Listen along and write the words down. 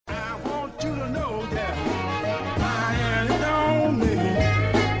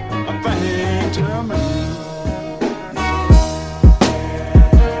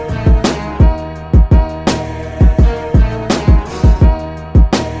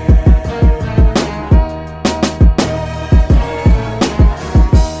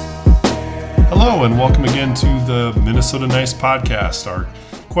welcome again to the Minnesota Nice podcast, our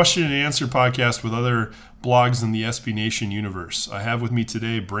question and answer podcast with other blogs in the SB Nation universe. I have with me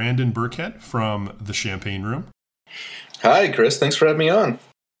today Brandon Burkett from the Champaign Room. Hi, Chris. Thanks for having me on.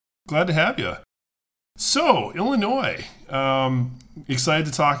 Glad to have you. So, Illinois. Excited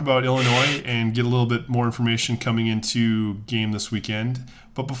to talk about Illinois and get a little bit more information coming into game this weekend.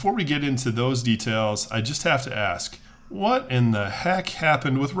 But before we get into those details, I just have to ask, what in the heck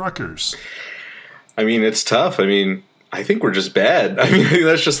happened with Rutgers? I mean, it's tough. I think we're just bad.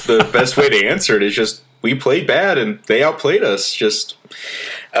 That's just the best way to answer it. It's just we played bad and they outplayed us.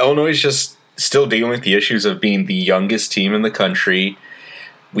 Illinois is just still dealing with the issues of being the youngest team in the country.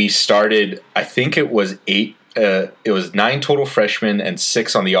 We started, I think it was 9 total freshmen and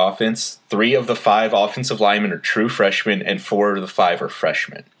 6 on the offense. 3 of the 5 offensive linemen are true freshmen and 4 of the 5 are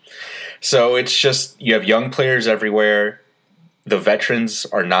freshmen. So it's just, you have young players everywhere. The veterans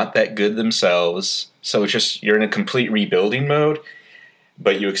are not that good themselves. So it's just, you're in a complete rebuilding mode,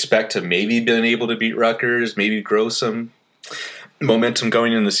 but you expect to maybe been able to beat Rutgers, maybe grow some momentum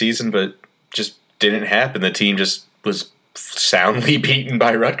going in the season, but just didn't happen. The team just was soundly beaten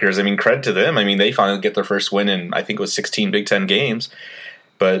by Rutgers. Credit to them. They finally get their first win in, I think it was 16 Big Ten games.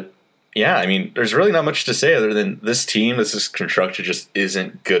 But yeah, there's really not much to say other than this team that's just constructed just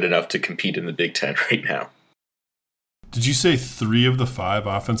isn't good enough to compete in the Big Ten right now. Did you say 3 of the 5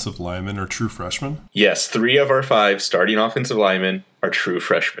 offensive linemen are true freshmen? Yes, 3 of our 5 starting offensive linemen are true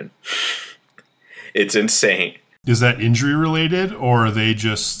freshmen. It's insane. Is that injury related, or are they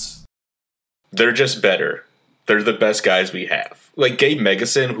just... They're just better. They're the best guys we have. Like Gabe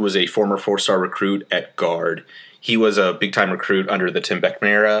Megason, who was a former 4-star recruit at guard. He was a big-time recruit under the Tim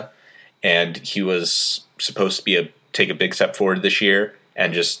Beckman era, and he was supposed to take a big step forward this year,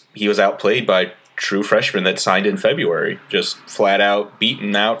 and he was outplayed by true freshmen that signed in February, just flat out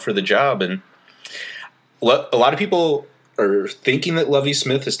beaten out for the job. And a lot of people are thinking that Lovie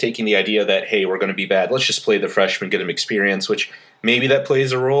Smith is taking the idea that, hey, we're going to be bad, let's just play the freshmen, get them experience, which maybe that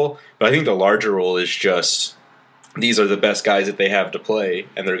plays a role. But I think the larger role is just these are the best guys that they have to play,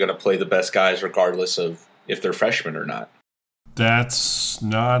 and they're going to play the best guys regardless of if they're freshmen or not. That's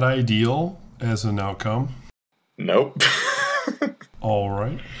not ideal as an outcome. Nope. All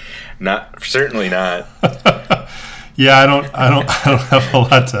right. Certainly not. Yeah, I don't have a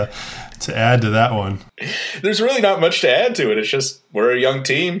lot to add to that one. There's really not much to add to it. It's just we're a young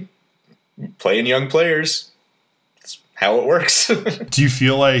team playing young players. That's how it works. Do you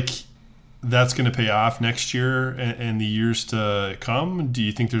feel like that's going to pay off next year and the years to come? Do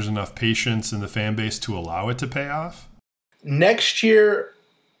you think there's enough patience in the fan base to allow it to pay off? Next year,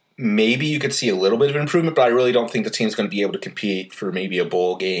 maybe you could see a little bit of improvement, but I really don't think the team's going to be able to compete for maybe a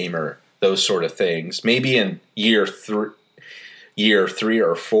bowl game or those sort of things. Maybe in year 3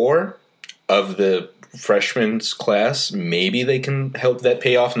 or 4 of the freshmen's class, maybe they can help that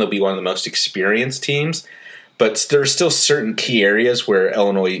pay off and they'll be one of the most experienced teams. But there's still certain key areas where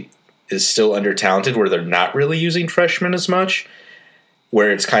Illinois is still under-talented, where they're not really using freshmen as much,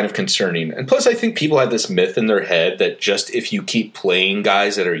 where it's kind of concerning. And plus, I think people have this myth in their head that just if you keep playing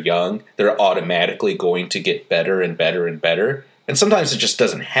guys that are young, they're automatically going to get better and better and better. And sometimes it just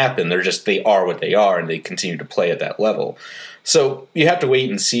doesn't happen. They are what they are, and they continue to play at that level. So you have to wait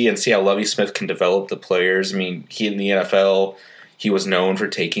and see how Lovie Smith can develop the players. He in the NFL, he was known for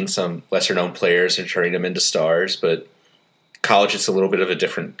taking some lesser-known players and turning them into stars, but college is a little bit of a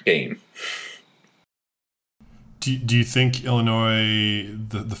different game. Do you think Illinois,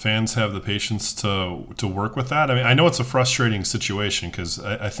 the fans have the patience to work with that? I know it's a frustrating situation because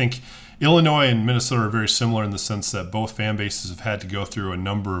I think Illinois and Minnesota are very similar in the sense that both fan bases have had to go through a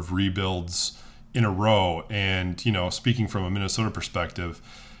number of rebuilds in a row. And, speaking from a Minnesota perspective,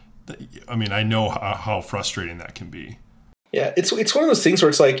 I know how frustrating that can be. Yeah, it's one of those things where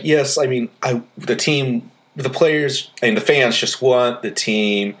it's like, yes, the team, the players, and the fans just want the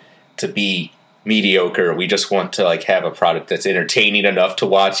team to be mediocre. We just want to have a product that's entertaining enough to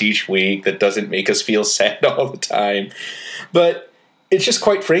watch each week that doesn't make us feel sad all the time. But it's just,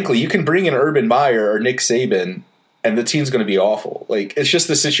 quite frankly, you can bring in Urban Meyer or Nick Saban and the team's going to be awful. It's just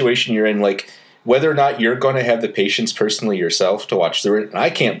the situation you're in, whether or not you're going to have the patience personally yourself to watch through it. And I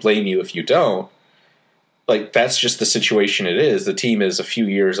can't blame you if you don't. That's just the situation it is. The team is a few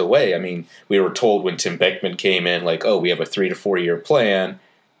years away. We were told when Tim Beckman came in, we have a 3 to 4 year plan.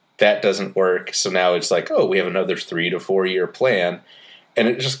 That doesn't work. So now it's we have another 3 to 4 year plan. And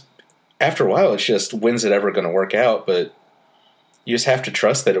it just, after a while, it's just, when's it ever going to work out? But you just have to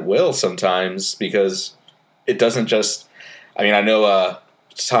trust that it will sometimes, because it doesn't just, I know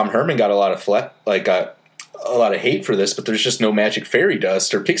Tom Herman got a lot of a lot of hate for this, but there's just no magic fairy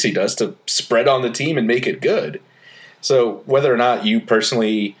dust or pixie dust to spread on the team and make it good. So whether or not you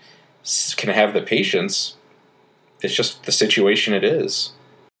personally can have the patience, it's just the situation it is.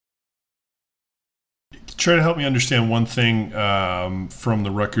 Try to help me understand one thing from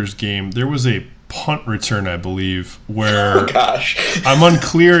the Rutgers game. There was a punt return, I believe, where oh, gosh. I'm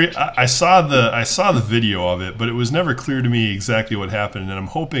unclear. I saw the video of it, but it was never clear to me exactly what happened. And I'm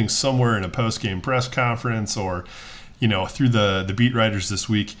hoping somewhere in a post-game press conference or, through the beat writers this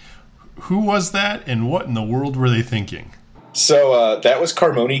week, who was that and what in the world were they thinking? So that was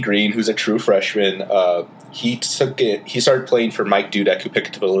Carmoni Green, who's a true freshman. He started playing for Mike Dudek, who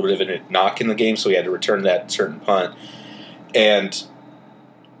picked up a little bit of a knock in the game, so he had to return that certain punt. And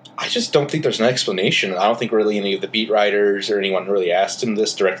I just don't think there's an explanation. I don't think really any of the beat writers or anyone really asked him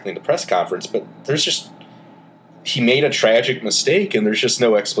this directly in the press conference, but he made a tragic mistake, and there's just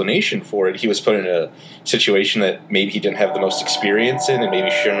no explanation for it. He was put in a situation that maybe he didn't have the most experience in and maybe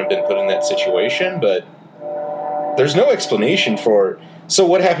shouldn't have been put in that situation, but there's no explanation for. So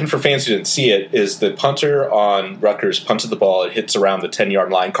what happened for fans who didn't see it is the punter on Rutgers punted the ball. It hits around the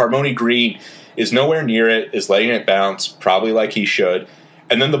 10-yard line. Carmoni Green is nowhere near it, is letting it bounce, probably like he should.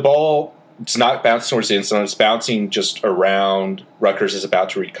 And then the ball, it's not bouncing towards the end zone. It's bouncing just around. Rutgers is about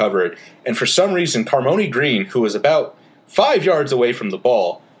to recover it. And for some reason, Carmoni Green, who was about 5 yards away from the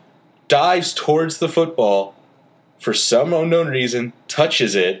ball, dives towards the football for some unknown reason,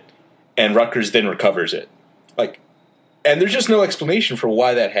 touches it, and Rutgers then recovers it. And there's just no explanation for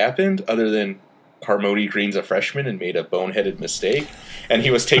why that happened other than Carmoni Green's a freshman and made a boneheaded mistake. And he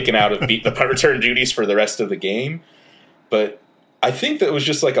was taken out of the punt return duties for the rest of the game. But I think that was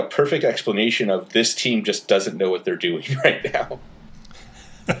just like a perfect explanation of this team just doesn't know what they're doing right now.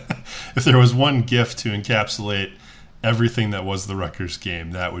 If there was one gift to encapsulate everything that was the Rutgers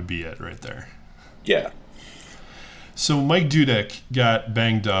game, that would be it right there. Yeah. So Mike Dudek got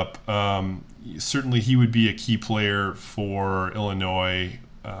banged up. Certainly he would be a key player for Illinois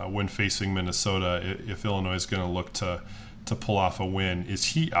when facing Minnesota if Illinois is going to look to pull off a win. Is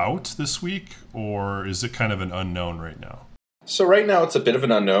he out this week, or is it kind of an unknown right now? So right now it's a bit of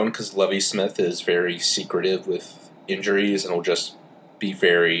an unknown because Lovie Smith is very secretive with injuries and will just be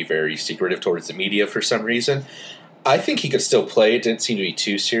very, very secretive towards the media for some reason. I think he could still play. It didn't seem to be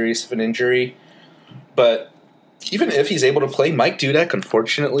too serious of an injury. But even if he's able to play, Mike Dudek,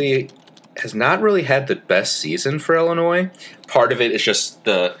 unfortunately, has not really had the best season for Illinois. Part of it is just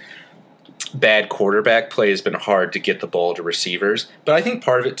the bad quarterback play has been hard to get the ball to receivers. But I think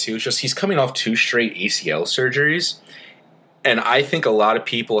part of it, too, is just he's coming off 2 straight ACL surgeries. And I think a lot of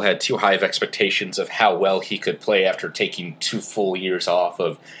people had too high of expectations of how well he could play after taking 2 full years off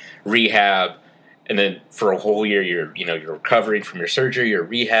of rehab. And then for a whole year, you're recovering from your surgery, you're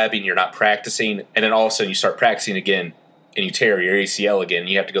rehabbing, you're not practicing. And then all of a sudden you start practicing again. And you tear your ACL again,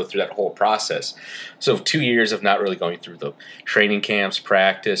 you have to go through that whole process. So 2 years of not really going through the training camps,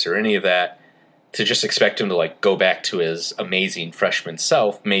 practice, or any of that, to just expect him to go back to his amazing freshman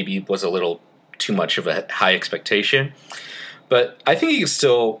self maybe was a little too much of a high expectation. But I think he can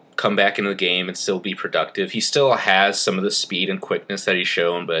still come back into the game and still be productive. He still has some of the speed and quickness that he's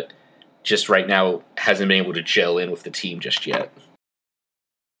shown, but just right now hasn't been able to gel in with the team just yet.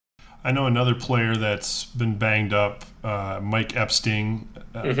 I know another player that's been banged up, Mike Epstein.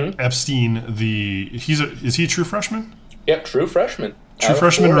 Is he a true freshman? Yep, true freshman. True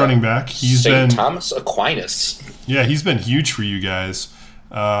freshman running back. He's been Thomas Aquinas. Yeah, he's been huge for you guys.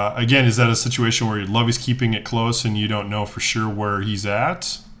 Again, is that a situation where Lovey's keeping it close and you don't know for sure where he's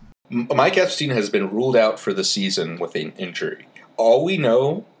at? Mike Epstein has been ruled out for the season with an injury. All we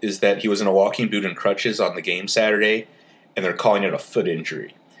know is that he was in a walking boot and crutches on the game Saturday, and they're calling it a foot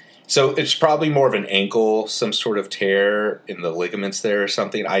injury. So it's probably more of an ankle, some sort of tear in the ligaments there or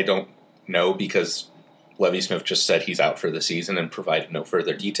something. I don't know because Lovie Smith just said he's out for the season and provided no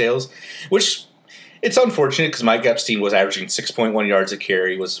further details, which it's unfortunate because Mike Epstein was averaging 6.1 yards a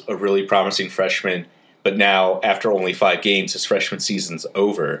carry, was a really promising freshman, but now after only 5 games, his freshman season's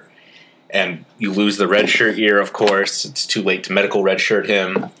over. And you lose the redshirt year, of course. It's too late to medical redshirt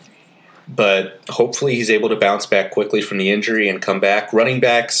him. But hopefully he's able to bounce back quickly from the injury and come back. Running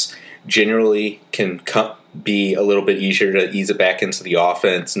backs generally can be a little bit easier to ease it back into the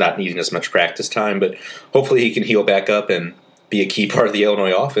offense, not needing as much practice time. But hopefully he can heal back up and be a key part of the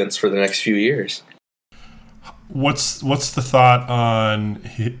Illinois offense for the next few years. What's the thought on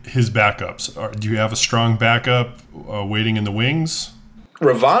his backups? Do you have a strong backup waiting in the wings?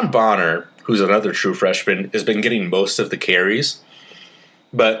 Ravon Bonner, who's another true freshman, has been getting most of the carries.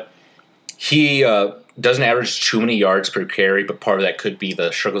 But he doesn't average too many yards per carry, but part of that could be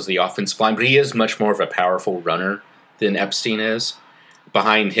the struggles of the offensive line. But he is much more of a powerful runner than Epstein is.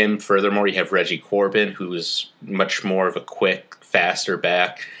 Behind him, furthermore, you have Reggie Corbin, who is much more of a quick, faster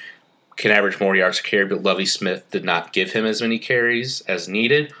back. Can average more yards per carry, but Lovie Smith did not give him as many carries as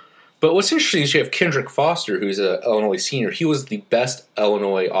needed. But what's interesting is you have Kendrick Foster, who's an Illinois senior. He was the best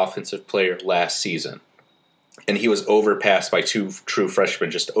Illinois offensive player last season. And he was overpassed by 2 true freshmen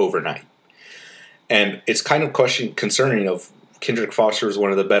just overnight. And it's kind of concerning of Kendrick Foster was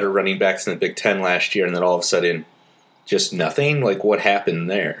one of the better running backs in the Big Ten last year, and then all of a sudden, just nothing? Like, what happened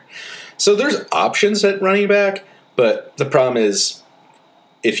there? So there's options at running back, but the problem is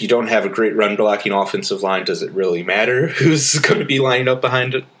if you don't have a great run-blocking offensive line, does it really matter who's going to be lined up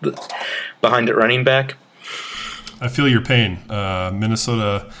behind it running back? I feel your pain.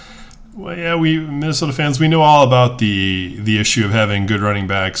 Minnesota fans, we know all about the issue of having good running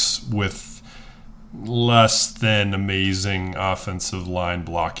backs with less than amazing offensive line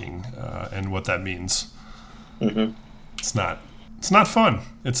blocking, and what that means. Mm-hmm. It's not fun.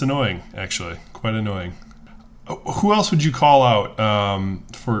 It's annoying, actually, quite annoying. Who else would you call out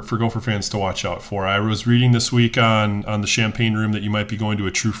for Gopher fans to watch out for? I was reading this week on the Champaign Room that you might be going to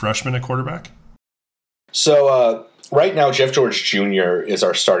a true freshman at quarterback. So right now, Jeff George Jr. is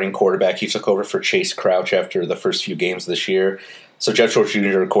our starting quarterback. He took over for Chase Crouch after the first few games this year. So Jeff George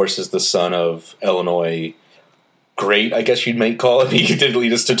Jr., of course, is the son of Illinois great, I guess you might call it. He did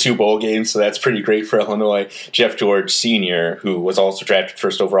lead us to 2 bowl games, so that's pretty great for Illinois. Jeff George Sr., who was also drafted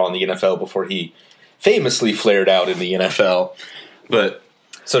first overall in the NFL before he famously flared out in the NFL. But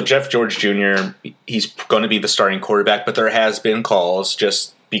so Jeff George Jr., he's going to be the starting quarterback, but there has been calls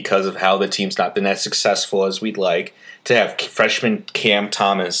just because of how the team's not been as successful as we'd like to have freshman Cam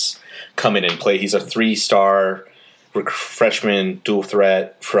Thomas come in and play. He's a 3-star freshman dual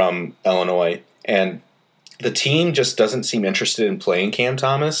threat from Illinois, and the team just doesn't seem interested in playing Cam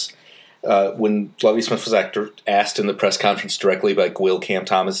Thomas. When Lovie Smith was asked in the press conference directly, like, will Cam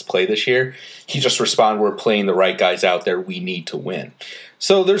Thomas play this year? He just responded, we're playing the right guys out there. We need to win.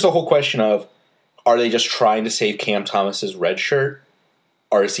 So there's a whole question of, are they just trying to save Cam Thomas's red shirt?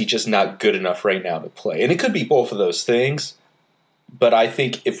 Or is he just not good enough right now to play? And it could be both of those things. But I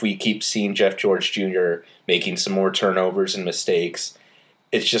think if we keep seeing Jeff George Jr. making some more turnovers and mistakes,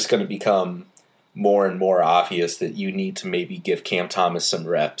 it's just going to become more and more obvious that you need to maybe give Cam Thomas some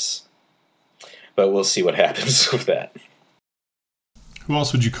reps. But we'll see what happens with that. Who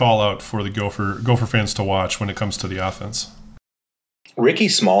else would you call out for the Gopher fans to watch when it comes to the offense? Ricky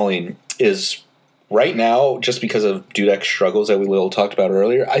Smalling is right now, just because of Dudek's struggles that we talked about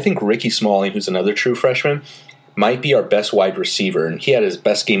earlier, I think Ricky Smalling, who's another true freshman, might be our best wide receiver. And he had his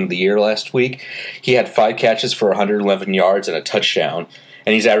best game of the year last week. He had 5 catches for 111 yards and a touchdown.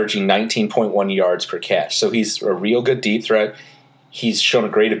 And he's averaging 19.1 yards per catch. So he's a real good deep threat. He's shown a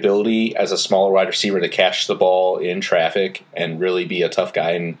great ability as a smaller wide receiver to catch the ball in traffic and really be a tough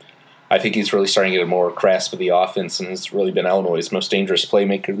guy. And I think he's really starting to get a more grasp of the offense and has really been Illinois' most dangerous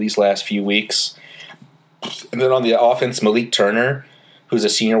playmaker these last few weeks. And then on the offense, Malik Turner, who's a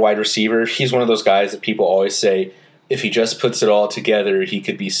senior wide receiver, he's one of those guys that people always say, if he just puts it all together, he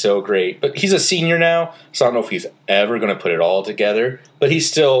could be so great. But he's a senior now, so I don't know if he's ever going to put it all together. But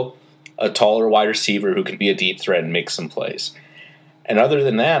he's still a taller wide receiver who can be a deep threat and make some plays. And other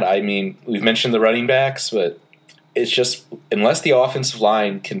than that, I mean, we've mentioned the running backs, but it's just, unless the offensive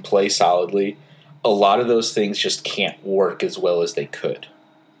line can play solidly, a lot of those things just can't work as well as they could.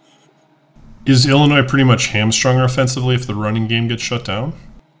 Is Illinois pretty much hamstrung offensively if the running game gets shut down?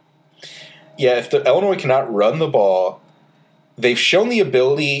 Yeah, if the Illinois cannot run the ball, they've shown the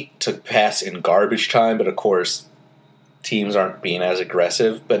ability to pass in garbage time, but of course, teams aren't being as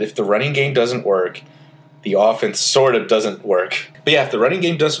aggressive. But if the running game doesn't work, the offense sort of doesn't work. But yeah, if the running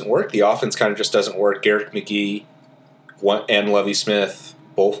game doesn't work, the offense kind of just doesn't work. Garrett McGee and Lovie Smith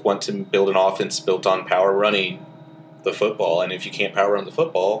both want to build an offense built on power running the football. And if you can't power run the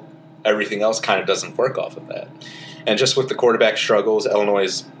football, everything else kind of doesn't work off of that. And just with the quarterback struggles, Illinois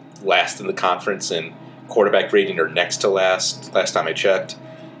is last in the conference in quarterback rating, or next to last time I checked.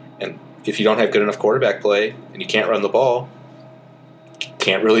 And if you don't have good enough quarterback play and you can't run the ball, you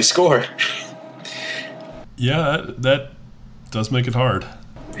can't really score. Yeah, that does make it hard.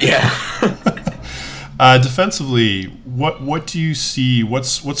 Yeah. Defensively, what do you see?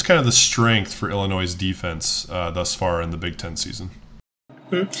 What's kind of the strength for Illinois' defense thus far in the Big Ten season?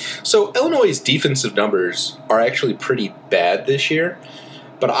 So Illinois' defensive numbers are actually pretty bad this year,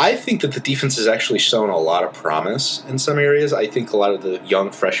 but I think that the defense has actually shown a lot of promise in some areas. I think a lot of the young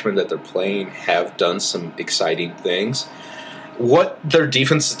freshmen that they're playing have done some exciting things. what their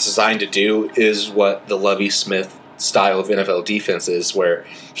defense is designed to do is what the Lovie Smith style of NFL defense is, where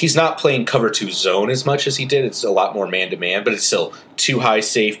he's not playing cover 2 zone as much as he did. It's a lot more man-to-man, but it's still 2 high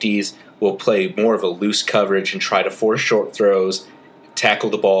safeties. Will play more of a loose coverage and try to force short throws, tackle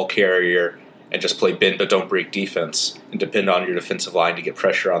the ball carrier, and just play bend but don't break defense and depend on your defensive line to get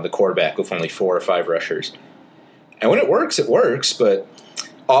pressure on the quarterback with only 4 or 5 rushers. And when it works, but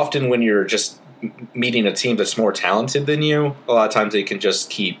often when you're just meeting a team that's more talented than you, a lot of times they can just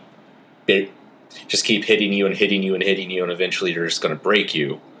keep hitting you and hitting you and hitting you, and eventually they're just going to break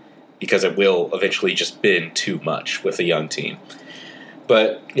you because it will eventually just bend too much with a young team.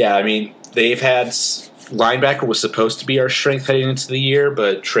 But, yeah, I mean, they've had linebacker was supposed to be our strength heading into the year,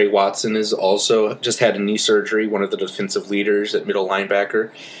 but Trey Watson has also just had a knee surgery, one of the defensive leaders at middle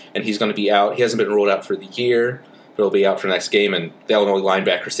linebacker, and he's going to be out. He hasn't been ruled out for the year, but he'll be out for next game. And the Illinois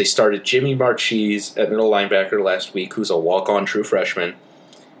linebackers, they started Jimmy Marchese at middle linebacker last week, who's a walk-on true freshman,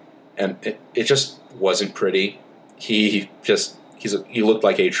 and it just wasn't pretty. He looked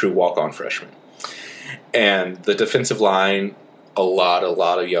like a true walk-on freshman. And the defensive line, a lot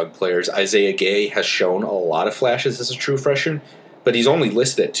of young players. Isaiah Gay has shown a lot of flashes as a true freshman, but he's only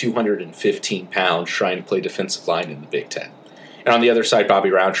listed at 215 pounds trying to play defensive line in the Big Ten. And on the other side, Bobby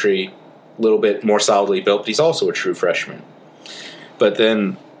Roundtree, a little bit more solidly built, but he's also a true freshman. But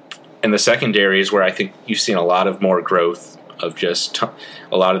then in the secondary is where I think you've seen a lot of more growth of just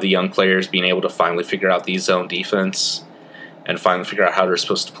a lot of the young players being able to finally figure out the zone defense and finally figure out how they're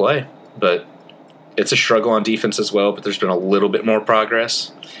supposed to play. But it's a struggle on defense as well, but there's been a little bit more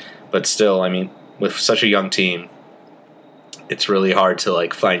progress. But still, I mean, with such a young team, it's really hard to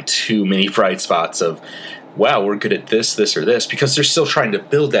find too many bright spots of, wow, we're good at this, or this, because they're still trying to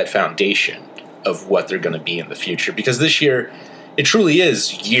build that foundation of what they're going to be in the future. Because this year, it truly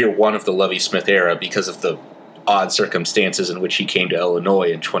is year 1 of the Lovie Smith era because of the odd circumstances in which he came to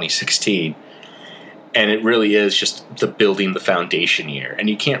Illinois in 2016. And it really is just the building the foundation year. And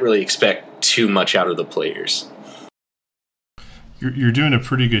you can't really expect too much out of the players. You're doing a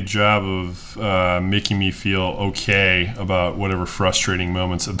pretty good job of making me feel okay about whatever frustrating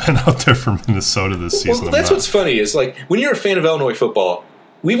moments have been out there for Minnesota this season. Well, that's what's funny is when you're a fan of Illinois football,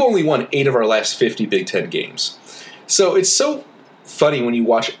 we've only won 8 of our last 50 Big Ten games. So it's so funny when you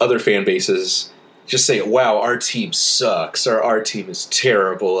watch other fan bases just say, wow, our team sucks, or our team is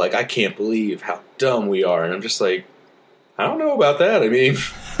terrible. I can't believe how dumb we are. And I'm just like, I don't know about that. I mean,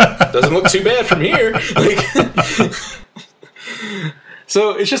 doesn't look too bad from here.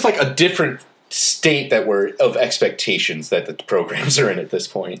 So it's just a different state that we're of expectations that the programs are in at this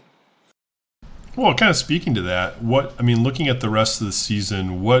point. Well, kind of speaking to that, looking at the rest of the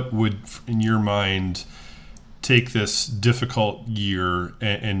season, what would, in your mind, take this difficult year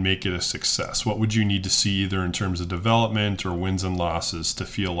and make it a success? What would you need to see either in terms of development or wins and losses to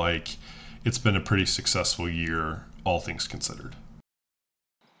feel like it's been a pretty successful year, all things considered?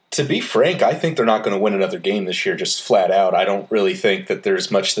 To be frank, I think they're not going to win another game this year, just flat out. I don't really think that there's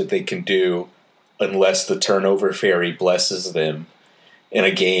much that they can do unless the turnover fairy blesses them in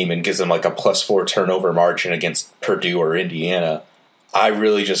a game and gives them a +4 turnover margin against Purdue or Indiana. I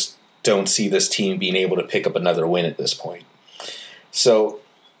really just don't see this team being able to pick up another win at this point. So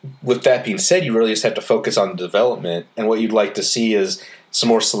with that being said, you really just have to focus on the development, and what you'd like to see is some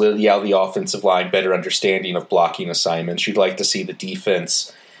more solidity out of the offensive line, better understanding of blocking assignments. You'd like to see the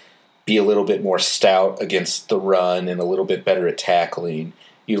defense be a little bit more stout against the run and a little bit better at tackling.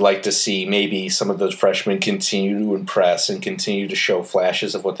 You'd like to see maybe some of the freshmen continue to impress and continue to show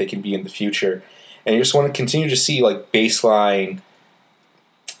flashes of what they can be in the future. And you just want to continue to see baseline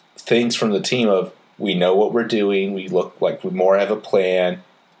things from the team of, we know what we're doing, we look like we more have a plan,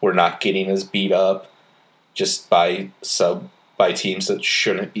 we're not getting as beat up just by teams that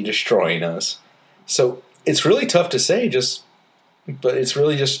shouldn't be destroying us. So it's really tough to say, but it's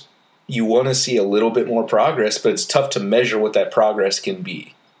really just you want to see a little bit more progress, but it's tough to measure what that progress can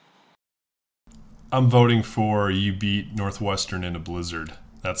be. I'm voting for you beat Northwestern in a blizzard.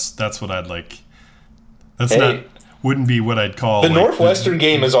 That's what I'd like. Wouldn't be what I'd call the Northwestern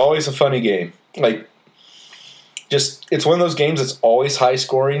game is always a funny game. It's one of those games that's always high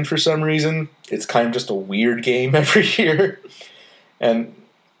scoring for some reason. It's kind of just a weird game every year. And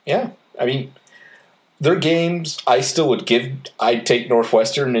yeah, I mean, their games, I'd take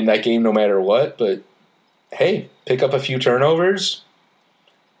Northwestern in that game no matter what, but hey, pick up a few turnovers.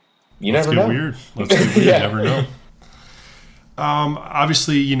 Never know. Let's get weird. Yeah. You never know.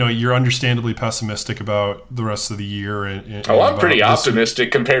 Obviously, you're understandably pessimistic about the rest of the year. I'm pretty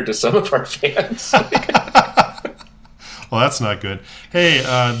optimistic compared to some of our fans. Well, that's not good. Hey,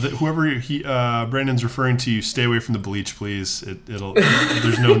 whoever Brandon's referring to, stay away from the bleach, please. It'll.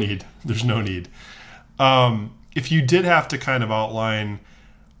 There's no need. There's no need. If you did have to kind of outline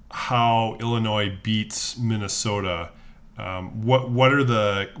how Illinois beats Minnesota,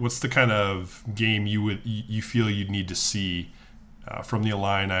 what's the kind of game you feel you'd need to see from the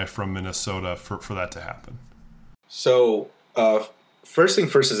Illini from Minnesota for that to happen? So first thing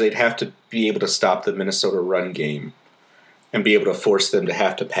first is they'd have to be able to stop the Minnesota run game and be able to force them to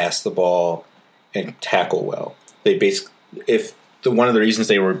have to pass the ball and tackle well. One of the reasons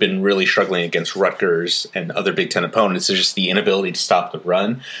they were been really struggling against Rutgers and other Big Ten opponents is just the inability to stop the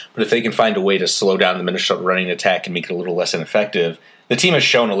run. But if they can find a way to slow down the Minnesota running attack and make it a little less ineffective, the team has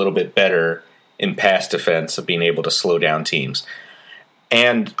shown a little bit better in pass defense of being able to slow down teams.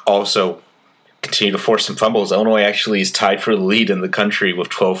 And also continue to force some fumbles. Illinois actually is tied for the lead in the country with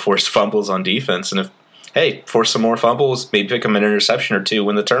 12 forced fumbles on defense. And force some more fumbles, maybe pick them an interception or two,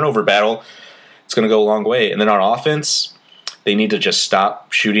 win the turnover battle, it's going to go a long way. And then on offense, they need to just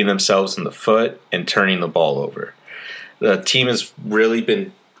stop shooting themselves in the foot and turning the ball over. The team has really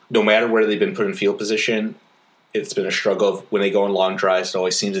been, no matter where they've been put in field position, it's been a struggle of when they go on long drives, it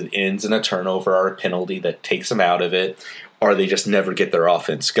always seems it ends in a turnover or a penalty that takes them out of it, or they just never get their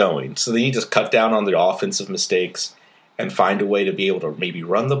offense going. So they need to cut down on their offensive mistakes and find a way to be able to maybe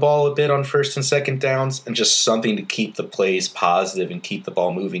run the ball a bit on first and second downs and just something to keep the plays positive and keep the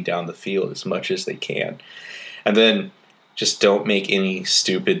ball moving down the field as much as they can. And then just don't make any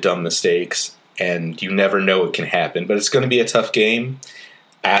stupid, dumb mistakes, and you never know what can happen. But it's going to be a tough game.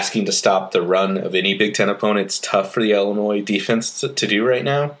 Asking to stop the run of any Big Ten opponent, it's tough for the Illinois defense to do right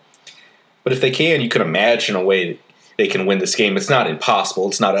now. But if they can, you can imagine a way they can win this game. It's not impossible.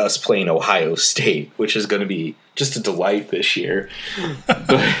 It's not us playing Ohio State, which is going to be just a delight this year.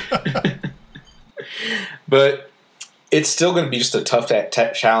 But it's still going to be just a tough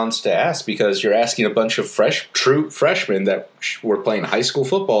challenge to ask because you're asking a bunch of true freshmen that were playing high school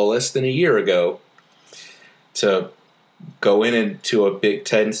football less than a year ago to go into a Big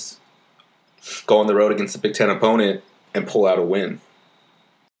Ten, go on the road against a Big Ten opponent and pull out a win.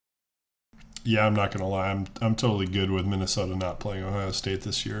 Yeah, I'm not going to lie. I'm totally good with Minnesota not playing Ohio State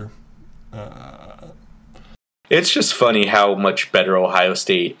this year. It's just funny how much better Ohio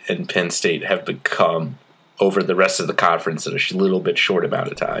State and Penn State have become over the rest of the conference in a little bit short amount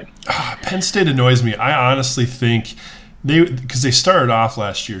of time. Penn State annoys me. I honestly think because they started off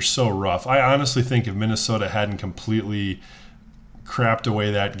last year so rough. I honestly think if Minnesota hadn't completely crapped away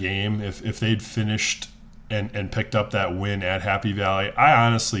that game, if they'd finished and picked up that win at Happy Valley, I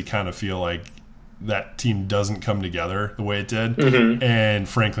honestly kind of feel like that team doesn't come together the way it did, and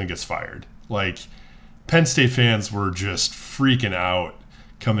Franklin gets fired. Like, Penn State fans were just freaking out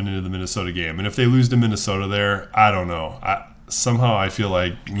coming into the Minnesota game. And if they lose to Minnesota there, I don't know. Somehow I feel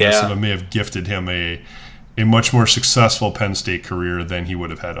like Minnesota may have gifted him a much more successful Penn State career than he would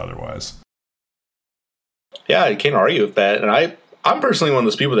have had otherwise. Yeah, I can't argue with that. And I'm personally one of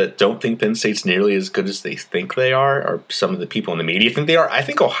those people that don't think Penn State's nearly as good as they think they are, or some of the people in the media think they are. I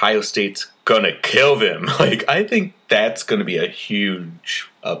think Ohio State's going to kill them. Like, I think that's going to be a huge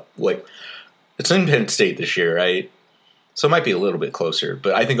it's in Penn State this year, right? So it might be a little bit closer,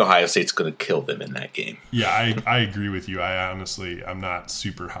 but I think Ohio State's going to kill them in that game. Yeah, I agree with you. I'm not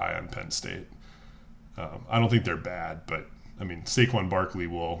super high on Penn State. I don't think they're bad, but, I mean, Saquon Barkley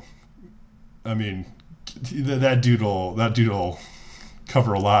will – I mean, that dude will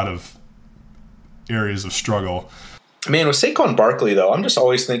cover a lot of areas of struggle. Man, with Saquon Barkley, though, I'm just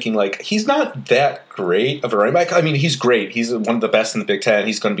always thinking, like, he's not that great of a running back. I mean, he's great. He's one of the best in the Big Ten.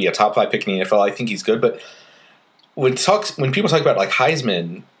 He's going to be a top 5 pick in the NFL. I think he's good, but when people talk about, like,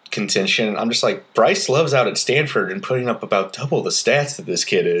 Heisman contention, I'm just like, Bryce Love's out at Stanford and putting up about double the stats that this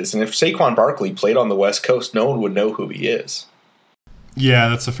kid is. And if Saquon Barkley played on the West Coast, no one would know who he is. Yeah,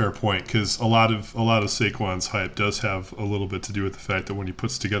 that's a fair point because a lot of Saquon's hype does have a little bit to do with the fact that when he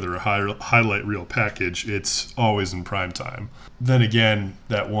puts together a highlight reel package, it's always in prime time. Then again,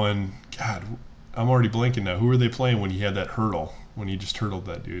 that one, God, I'm already blanking now. Who were they playing when he had that hurdle? When he just hurdled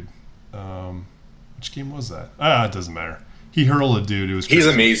that dude? Which game was that? It doesn't matter. He hurled a dude. It was crazy.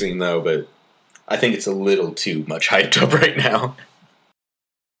 He's amazing though, but I think it's a little too much hyped up right now.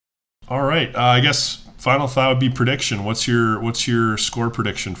 All right, I guess. Final thought would be prediction. What's your score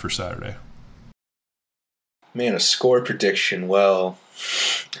prediction for Saturday? Man, a score prediction. Well,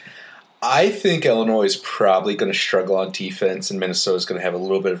 I think Illinois is probably going to struggle on defense, and Minnesota's going to have a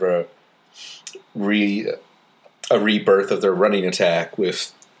little bit of a rebirth of their running attack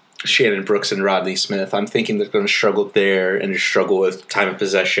with Shannon Brooks and Rodney Smith. I'm thinking they're going to struggle there and just struggle with time of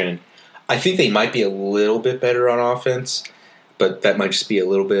possession. I think they might be a little bit better on offense, but that might just be a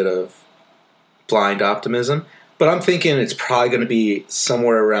little bit of blind optimism. But I'm thinking it's probably going to be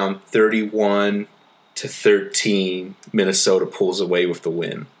somewhere around 31-13. Minnesota pulls away with the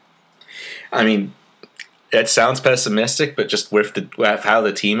win. I mean, that sounds pessimistic, but just with how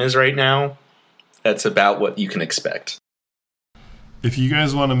the team is right now, that's about what you can expect. If you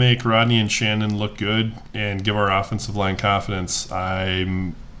guys want to make Rodney and Shannon look good and give our offensive line confidence,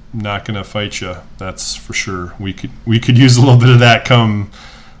 I'm not going to fight you. That's for sure. We could use a little bit of that come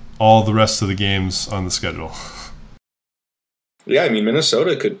all the rest of the games on the schedule. Yeah, I mean,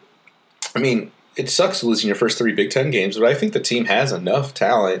 Minnesota could. I mean, it sucks losing your first 3 Big Ten games, but I think the team has enough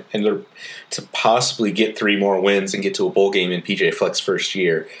talent and to possibly get 3 more wins and get to a bowl game in PJ Fleck's first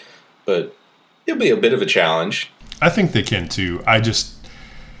year. But it'll be a bit of a challenge. I think they can too. I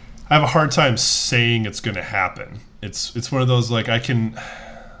have a hard time saying it's going to happen. It's one of those, like, I can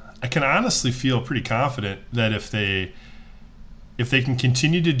honestly feel pretty confident that if they can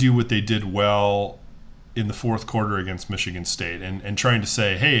continue to do what they did well in the fourth quarter against Michigan State and trying to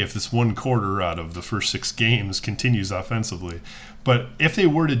say, hey, if this one quarter out of the first 6 games continues offensively. But if they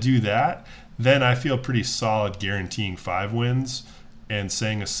were to do that, then I feel pretty solid guaranteeing 5 wins, and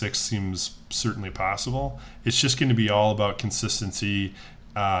saying a 6 seems certainly possible. It's just going to be all about consistency,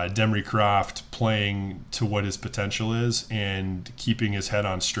 Demery Croft playing to what his potential is and keeping his head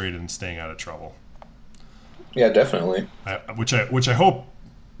on straight and staying out of trouble. Yeah, definitely. Which I hope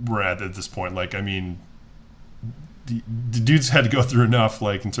we're at this point. Like, I mean, the dude's had to go through enough,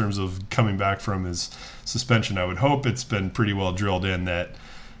 like, in terms of coming back from his suspension. I would hope it's been pretty well drilled in that,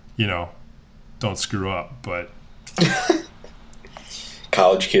 don't screw up. But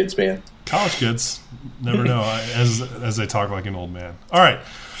college kids, man. College kids never know, as they talk like an old man. All right.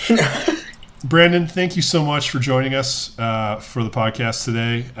 Brandon, thank you so much for joining us for the podcast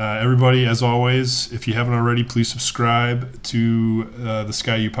today. Everybody, as always, if you haven't already, please subscribe to the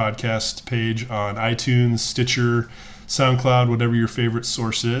Sky U podcast page on iTunes, Stitcher, SoundCloud, whatever your favorite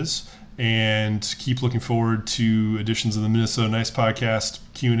source is. And keep looking forward to editions of the Minnesota Nice podcast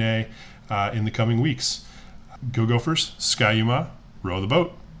Q&A in the coming weeks. Go Gophers, Sky U Ma, row the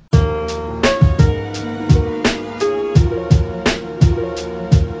boat.